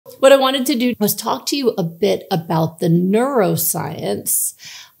what I wanted to do was talk to you a bit about the neuroscience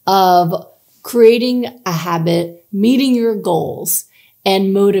of creating a habit, meeting your goals,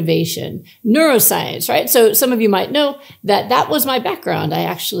 and motivation. Neuroscience, right? So some of you might know that that was my background. I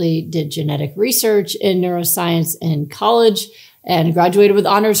actually did genetic research in neuroscience in college and graduated with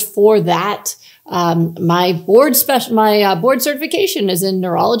honors for that. My board certification is in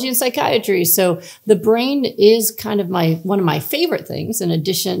neurology and psychiatry. So the brain is kind of one of my favorite things, in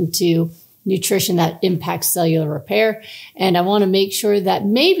addition to nutrition that impacts cellular repair. And I want to make sure that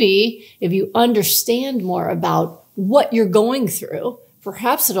maybe if you understand more about what you're going through,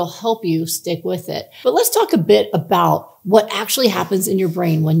 perhaps it'll help you stick with it. But let's talk a bit about what actually happens in your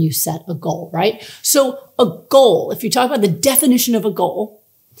brain when you set a goal, right? So a goal, if you talk about the definition of a goal,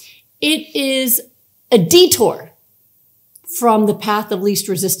 it is a detour from the path of least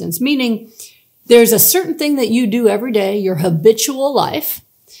resistance, meaning there's a certain thing that you do every day, your habitual life,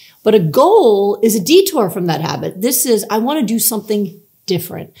 but a goal is a detour from that habit. This is, I want to do something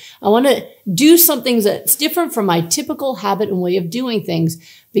different. I want to do something that's different from my typical habit and way of doing things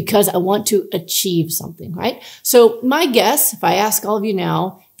because I want to achieve something, right? So my guess, if I ask all of you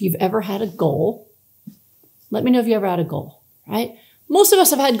now, if you've ever had a goal, let me know if you ever had a goal, right? Most of us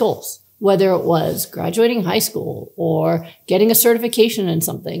have had goals, whether it was graduating high school or getting a certification in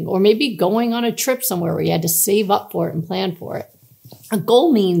something, or maybe going on a trip somewhere where you had to save up for it and plan for it. A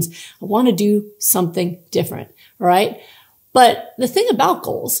goal means I want to do something different, all right? But the thing about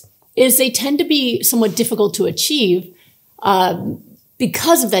goals is they tend to be somewhat difficult to achieve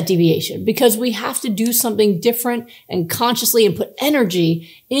because of that deviation, because we have to do something different and consciously and put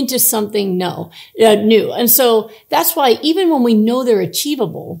energy into something new. And so that's why even when we know they're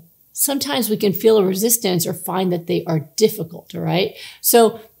achievable, sometimes we can feel a resistance or find that they are difficult, all right?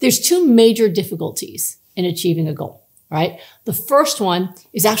 So there's two major difficulties in achieving a goal, right? The first one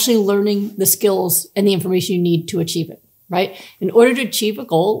is actually learning the skills and the information you need to achieve it. Right? In order to achieve a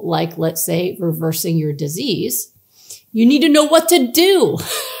goal, like let's say reversing your disease, you need to know what to do.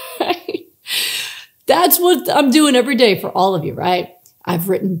 Right? That's what I'm doing every day for all of you, right? I've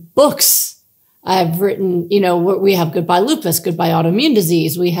written books. I've written, we have Goodbye Lupus, Goodbye Autoimmune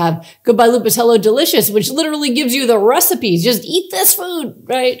Disease. We have Goodbye Lupus, Hello Delicious, which literally gives you the recipes. Just eat this food,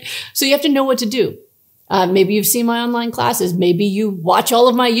 right? So you have to know what to do. Maybe you've seen my online classes. Maybe you watch all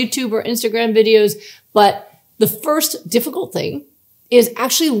of my YouTube or Instagram videos, but the first difficult thing is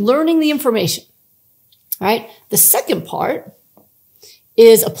actually learning the information, right? The second part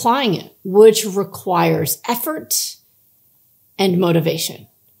is applying it, which requires effort and motivation.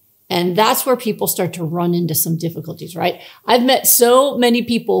 And that's where people start to run into some difficulties, right? I've met so many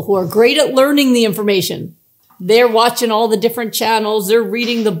people who are great at learning the information. They're watching all the different channels, they're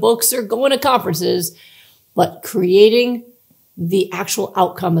reading the books, they're going to conferences, but creating the actual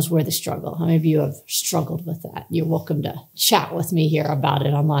outcome is where they struggle. How many of you have struggled with that? You're welcome to chat with me here about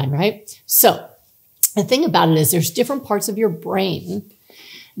it online, right? So the thing about it is there's different parts of your brain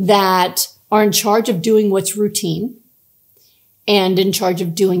that are in charge of doing what's routine and in charge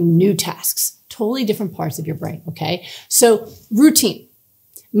of doing new tasks. Totally different parts of your brain, okay? So routine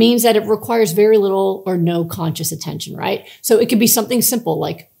means that it requires very little or no conscious attention, right? So it could be something simple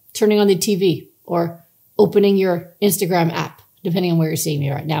like turning on the TV or opening your Instagram app, depending on where you're seeing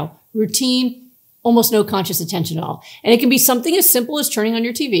me right now. Routine, almost no conscious attention at all. And it can be something as simple as turning on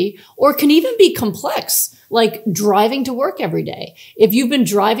your TV, or it can even be complex, like driving to work every day. If you've been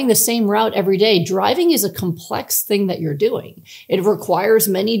driving the same route every day, driving is a complex thing that you're doing. It requires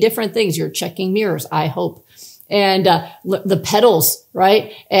many different things. You're checking mirrors, I hope. And the pedals,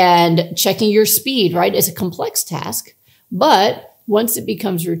 right? And checking your speed, right? Is a complex task. But once it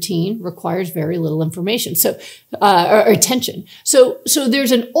becomes routine, requires very little information. So, or attention. So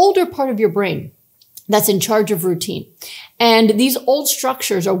there's an older part of your brain that's in charge of routine. And these old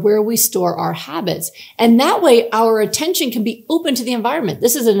structures are where we store our habits. And that way our attention can be open to the environment.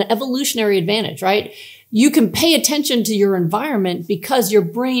 This is an evolutionary advantage, right? You can pay attention to your environment because your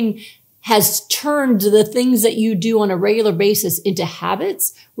brain has turned the things that you do on a regular basis into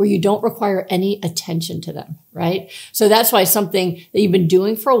habits where you don't require any attention to them, right? So that's why something that you've been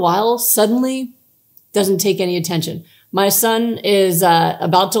doing for a while suddenly doesn't take any attention. My son is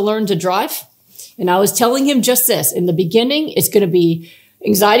about to learn to drive, and I was telling him just this. In the beginning, it's going to be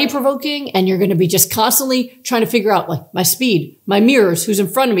anxiety provoking, and you're going to be just constantly trying to figure out like my speed, my mirrors, who's in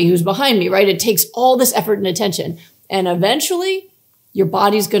front of me, who's behind me, right? It takes all this effort and attention. And eventually your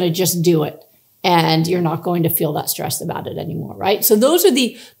body's going to just do it, and you're not going to feel that stressed about it anymore, right? So those are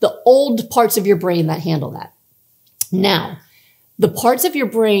the old parts of your brain that handle that. Now, the parts of your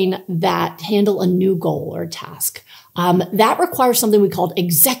brain that handle a new goal or task That requires something we call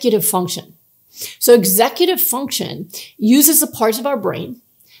executive function. So executive function uses the parts of our brain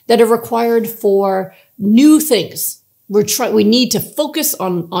that are required for new things. We need to focus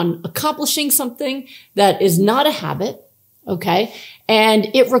on accomplishing something that is not a habit. Okay. And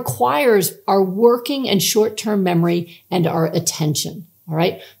it requires our working and short-term memory and our attention. All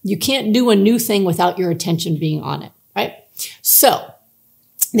right. You can't do a new thing without your attention being on it. Right. So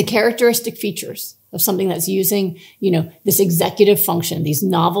the characteristic features of something that's using, this executive function, these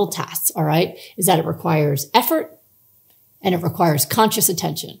novel tasks, all right, is that it requires effort and it requires conscious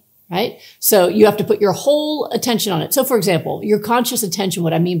attention, right? So you have to put your whole attention on it. So for example, your conscious attention,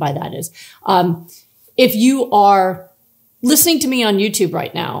 what I mean by that is, if you are listening to me on YouTube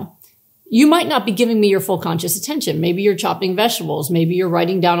right now, you might not be giving me your full conscious attention. Maybe you're chopping vegetables. Maybe you're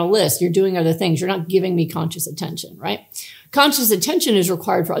writing down a list. You're doing other things. You're not giving me conscious attention, right? Conscious attention is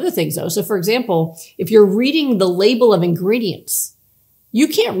required for other things though. So for example, if you're reading the label of ingredients, you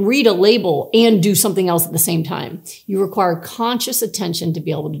can't read a label and do something else at the same time. You require conscious attention to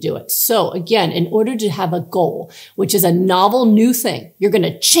be able to do it. So again, in order to have a goal, which is a novel new thing, you're going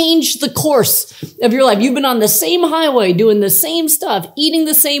to change the course of your life. You've been on the same highway, doing the same stuff, eating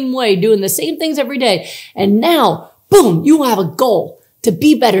the same way, doing the same things every day. And now, boom, you have a goal to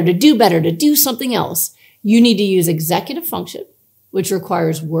be better, to do something else. You need to use executive function, which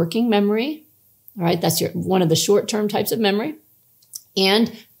requires working memory. All right. That's one of the short-term types of memory.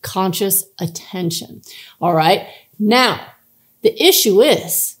 And conscious attention. All right. Now, the issue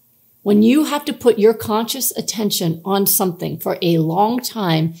is when you have to put your conscious attention on something for a long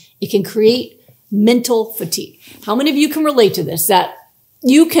time, it can create mental fatigue. How many of you can relate to this? That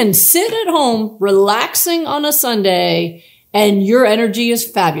you can sit at home relaxing on a Sunday and your energy is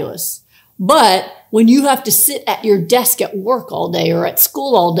fabulous. But when you have to sit at your desk at work all day or at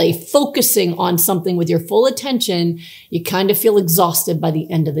school all day, focusing on something with your full attention, you kind of feel exhausted by the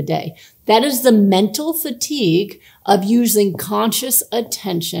end of the day. That is the mental fatigue of using conscious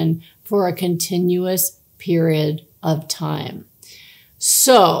attention for a continuous period of time.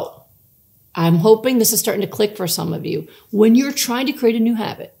 So I'm hoping this is starting to click for some of you. When you're trying to create a new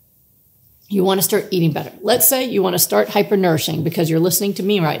habit, you want to start eating better. Let's say you want to start hypernourishing because you're listening to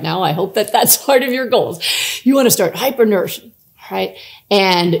me right now. I hope that that's part of your goals. You want to start hypernourishing, right?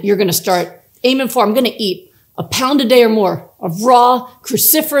 And you're going to start aiming for, I'm going to eat a pound a day or more of raw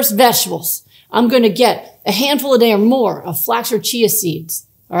cruciferous vegetables. I'm going to get a handful a day or more of flax or chia seeds,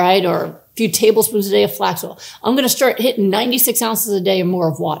 all right? Or a few tablespoons a day of flax oil. I'm going to start hitting 96 ounces a day or more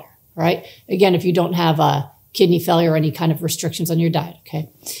of water, all right? Again, if you don't have kidney failure or any kind of restrictions on your diet, okay?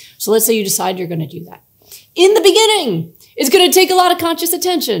 So let's say you decide you're going to do that. In the beginning, it's going to take a lot of conscious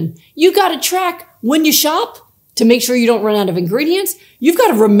attention. You got to track when you shop to make sure you don't run out of ingredients. You've got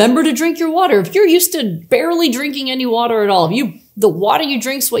to remember to drink your water. If you're used to barely drinking any water at all, the water you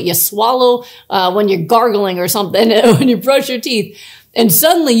drink is what you swallow when you're gargling or something, when you brush your teeth, and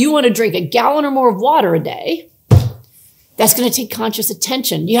suddenly you want to drink a gallon or more of water a day, that's going to take conscious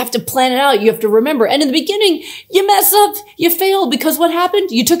attention. You have to plan it out. You have to remember. And in the beginning, you mess up, you fail because what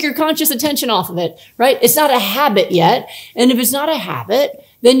happened? You took your conscious attention off of it, right? It's not a habit yet. And if it's not a habit,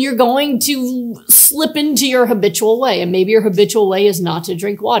 then you're going to slip into your habitual way. And maybe your habitual way is not to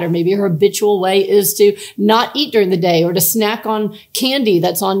drink water. Maybe your habitual way is to not eat during the day or to snack on candy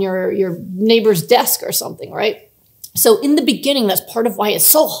that's on your neighbor's desk or something, right? So in the beginning, that's part of why it's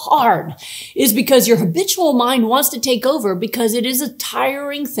so hard, is because your habitual mind wants to take over because it is a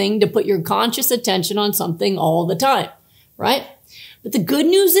tiring thing to put your conscious attention on something all the time, right? But the good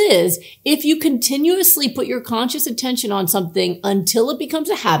news is if you continuously put your conscious attention on something until it becomes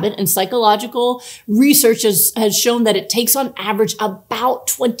a habit, and psychological research has shown that it takes on average about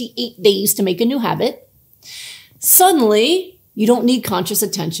 28 days to make a new habit, suddenly you don't need conscious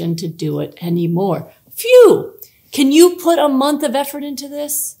attention to do it anymore. Phew! Can you put a month of effort into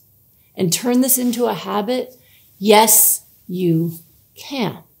this and turn this into a habit? Yes, you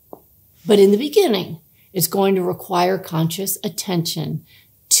can. But in the beginning, it's going to require conscious attention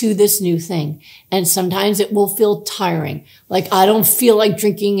to this new thing. And sometimes it will feel tiring. Like, I don't feel like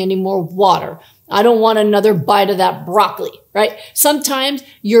drinking any more water. I don't want another bite of that broccoli, right? Sometimes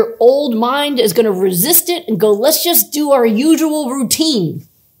your old mind is going to resist it and go, let's just do our usual routine.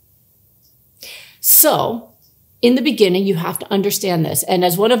 So, in the beginning, you have to understand this. And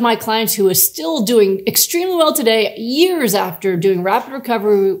as one of my clients who is still doing extremely well today, years after doing rapid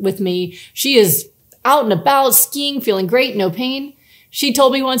recovery with me, she is out and about, skiing, feeling great, no pain. She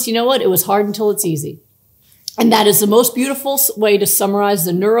told me once, you know what? It was hard until it's easy. And that is the most beautiful way to summarize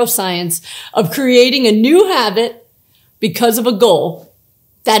the neuroscience of creating a new habit because of a goal.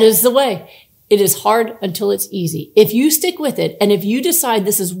 That is the way. It is hard until it's easy. If you stick with it, and if you decide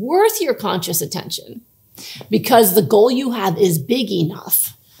this is worth your conscious attention because the goal you have is big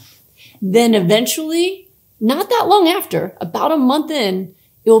enough, then eventually, not that long after, about a month in,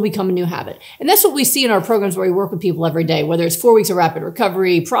 it will become a new habit. And that's what we see in our programs where we work with people every day, whether it's 4 weeks of rapid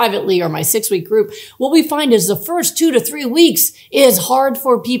recovery privately or my 6-week group. What we find is the first 2 to 3 weeks is hard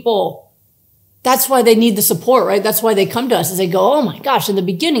for people. That's why they need the support, right? That's why they come to us and they go, oh my gosh, in the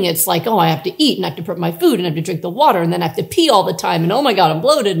beginning, it's like, oh, I have to eat and I have to prep my food and I have to drink the water and then I have to pee all the time. And oh my God, I'm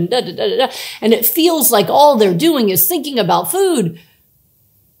bloated and da, da, da, da, da. And it feels like all they're doing is thinking about food.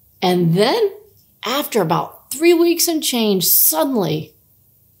 And then after about 3 weeks and change, suddenly,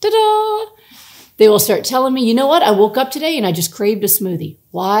 ta-da! They will start telling me, you know what? I woke up today and I just craved a smoothie.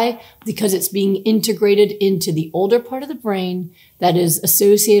 Why? Because it's being integrated into the older part of the brain that is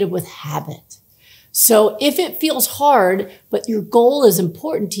associated with habit. So if it feels hard, but your goal is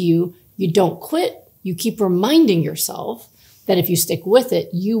important to you, you don't quit. You keep reminding yourself that if you stick with it,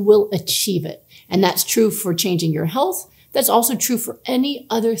 you will achieve it. And that's true for changing your health. That's also true for any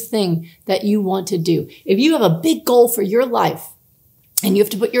other thing that you want to do. If you have a big goal for your life, and you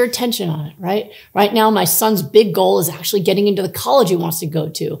have to put your attention on it, right? Right now, my son's big goal is actually getting into the college he wants to go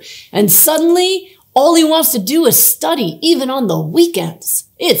to. And suddenly, all he wants to do is study, even on the weekends.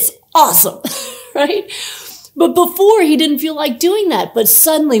 It's awesome, right? But before, he didn't feel like doing that. But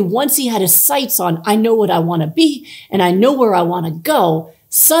suddenly, once he had his sights on, I know what I want to be, and I know where I want to go,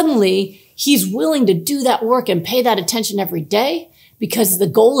 suddenly, he's willing to do that work and pay that attention every day because the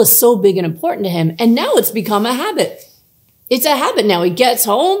goal is so big and important to him. And now it's become a habit. It's a habit now. He gets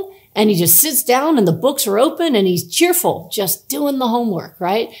home and he just sits down and the books are open and he's cheerful, just doing the homework,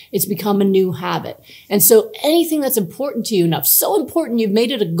 right? It's become a new habit. And so anything that's important to you enough, so important you've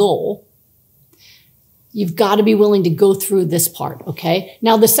made it a goal, you've got to be willing to go through this part, okay?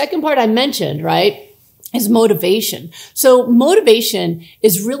 Now, the second part I mentioned, right, is motivation. So motivation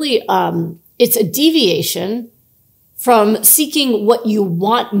is really, it's a deviation from seeking what you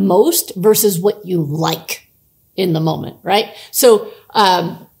want most versus what you like in the moment, right? So,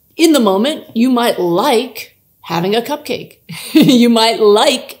 in the moment, you might like having a cupcake. You might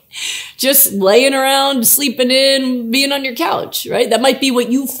like just laying around, sleeping in, being on your couch, right? That might be what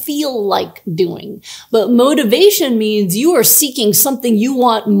you feel like doing. But motivation means you are seeking something you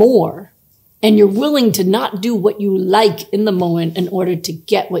want more and you're willing to not do what you like in the moment in order to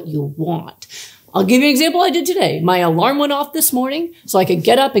get what you want. I'll give you an example I did today. My alarm went off this morning so I could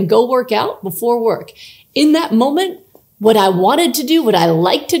get up and go work out before work. In that moment, what I wanted to do, what I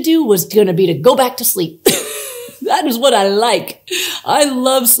liked to do was going to be to go back to sleep. That is what I like. I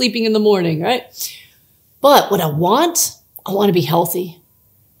love sleeping in the morning, right? But what I want to be healthy.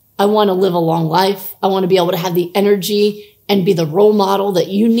 I want to live a long life. I want to be able to have the energy and be the role model that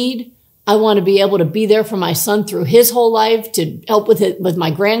you need. I want to be able to be there for my son through his whole life, to help with it, with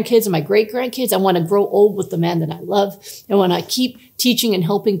my grandkids and my great grandkids. I want to grow old with the man that I love. And when I keep teaching and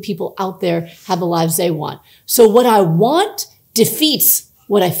helping people out there have the lives they want. So what I want defeats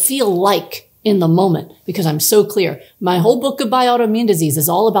what I feel like in the moment because I'm so clear. My whole book, Goodbye Autoimmune Disease, is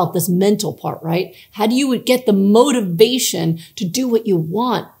all about this mental part, right? How do you get the motivation to do what you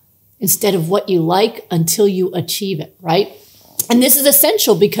want instead of what you like until you achieve it, right? And this is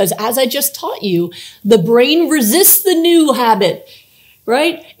essential because as I just taught you, the brain resists the new habit,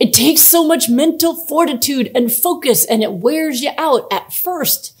 right? It takes so much mental fortitude and focus and it wears you out at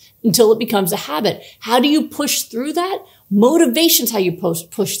first until it becomes a habit. How do you push through that? Motivation's how you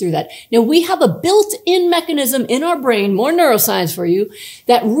push through that. Now we have a built-in mechanism in our brain, more neuroscience for you,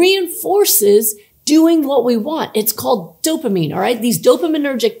 that reinforces doing what we want. It's called dopamine, all right? These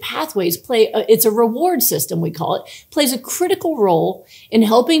dopaminergic pathways it's a reward system, we call it, plays a critical role in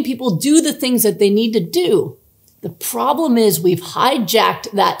helping people do the things that they need to do. The problem is we've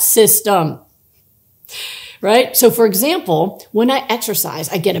hijacked that system, right? So for example, when I exercise,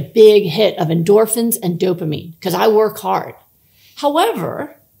 I get a big hit of endorphins and dopamine because I work hard.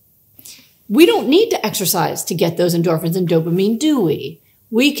 However, we don't need to exercise to get those endorphins and dopamine, do we?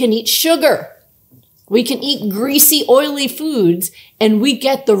 We can eat sugar. We can eat greasy, oily foods, and we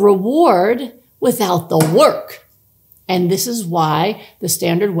get the reward without the work. And this is why the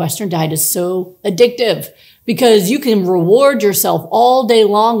standard Western diet is so addictive, because you can reward yourself all day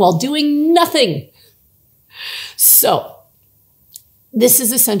long while doing nothing. So this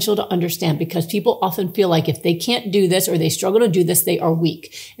is essential to understand because people often feel like if they can't do this or they struggle to do this, they are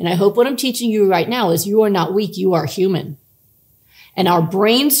weak. And I hope what I'm teaching you right now is you are not weak, you are human. And our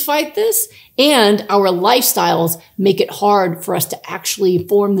brains fight this and our lifestyles make it hard for us to actually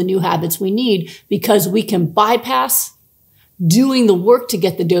form the new habits we need because we can bypass doing the work to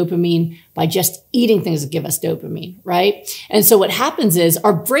get the dopamine by just eating things that give us dopamine, right? And so what happens is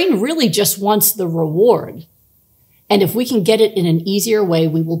our brain really just wants the reward. And if we can get it in an easier way,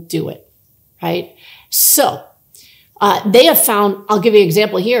 we will do it, right? So they have found, I'll give you an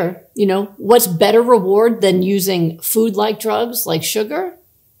example here, what's better reward than using food-like drugs like sugar?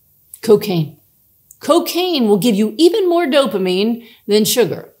 Cocaine. Cocaine will give you even more dopamine than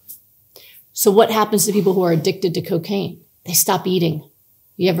sugar. So what happens to people who are addicted to cocaine? They stop eating.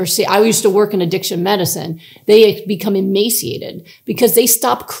 You ever see, I used to work in addiction medicine. They become emaciated because they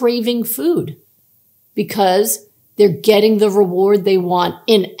stop craving food because they're getting the reward they want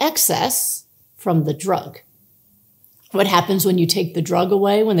in excess from the drug. What happens when you take the drug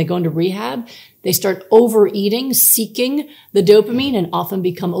away, when they go into rehab? They start overeating, seeking the dopamine, and often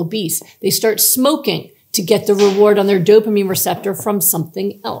become obese. They start smoking to get the reward on their dopamine receptor from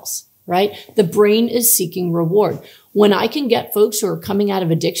something else, right? The brain is seeking reward. When I can get folks who are coming out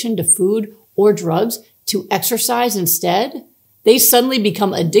of addiction to food or drugs to exercise instead, they suddenly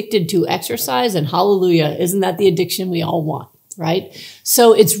become addicted to exercise, and hallelujah, isn't that the addiction we all want, right?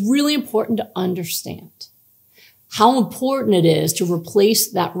 So it's really important to understand how important it is to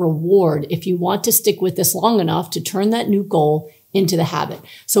replace that reward if you want to stick with this long enough to turn that new goal into the habit.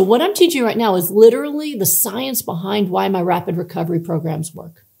 So what I'm teaching you right now is literally the science behind why my rapid recovery programs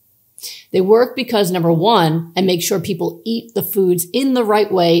work. They work because, number one, I make sure people eat the foods in the right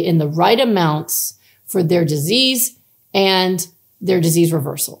way, in the right amounts for their disease and their disease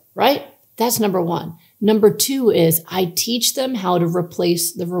reversal, right? That's number one. Number two is I teach them how to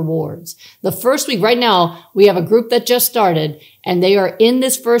replace the rewards. The first week, right now, we have a group that just started, and they are in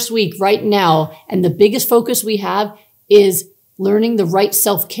this first week right now. And the biggest focus we have is learning the right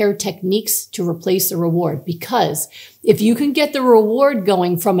self-care techniques to replace the reward. Because if you can get the reward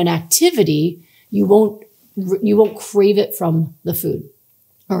going from an activity, you won't crave it from the food.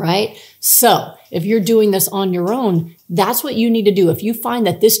 All right. So if you're doing this on your own, that's what you need to do. If you find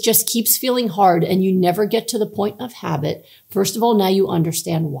that this just keeps feeling hard and you never get to the point of habit, first of all, now you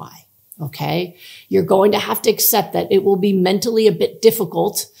understand why. Okay. You're going to have to accept that it will be mentally a bit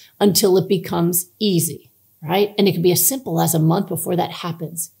difficult until it becomes easy, right? And it can be as simple as a month before that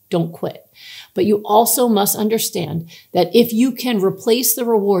happens. Don't quit. But you also must understand that if you can replace the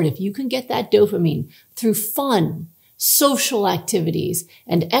reward, if you can get that dopamine through fun, social activities,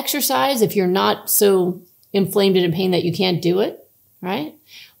 and exercise, if you're not so inflamed and in pain that you can't do it, right?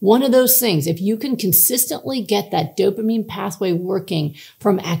 One of those things, if you can consistently get that dopamine pathway working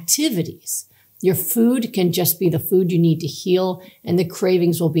from activities, your food can just be the food you need to heal, and the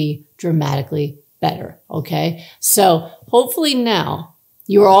cravings will be dramatically better, okay? So hopefully now,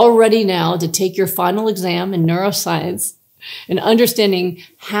 you're all ready now to take your final exam in neuroscience and understanding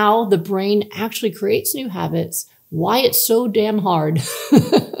how the brain actually creates new habits, why it's so damn hard,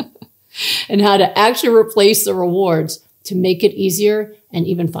 and how to actually replace the rewards to make it easier and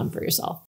even fun for yourself.